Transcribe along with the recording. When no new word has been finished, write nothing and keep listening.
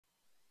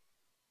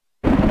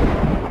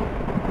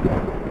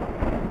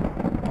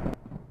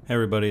Hey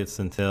everybody, it's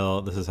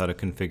Until. This is how to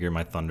configure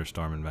my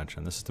Thunderstorm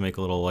invention. This is to make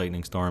a little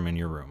lightning storm in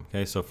your room.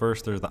 Okay, so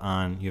first there's the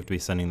on. You have to be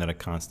setting that a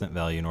constant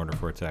value in order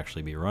for it to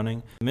actually be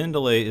running. Min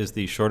delay is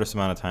the shortest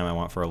amount of time I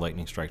want for a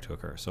lightning strike to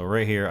occur. So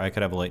right here, I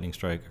could have a lightning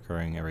strike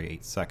occurring every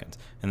 8 seconds.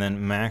 And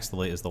then max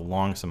delay is the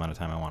longest amount of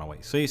time I want to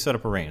wait. So you set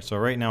up a range. So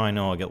right now I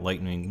know I'll get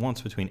lightning once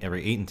between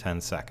every 8 and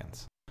 10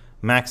 seconds.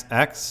 Max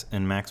X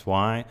and max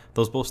Y,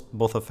 those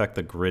both affect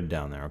the grid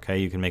down there, okay?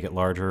 You can make it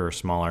larger or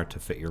smaller to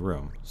fit your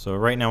room. So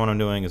right now what I'm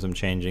doing is I'm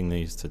changing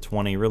these to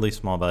 20 really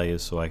small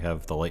values so I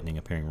have the lightning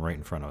appearing right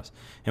in front of us.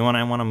 And when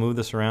I want to move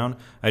this around,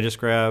 I just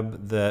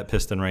grab that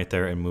piston right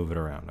there and move it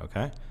around,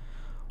 okay?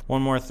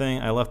 One more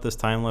thing, I left this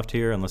time left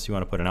here. Unless you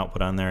want to put an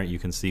output on there, you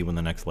can see when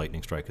the next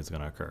lightning strike is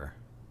going to occur.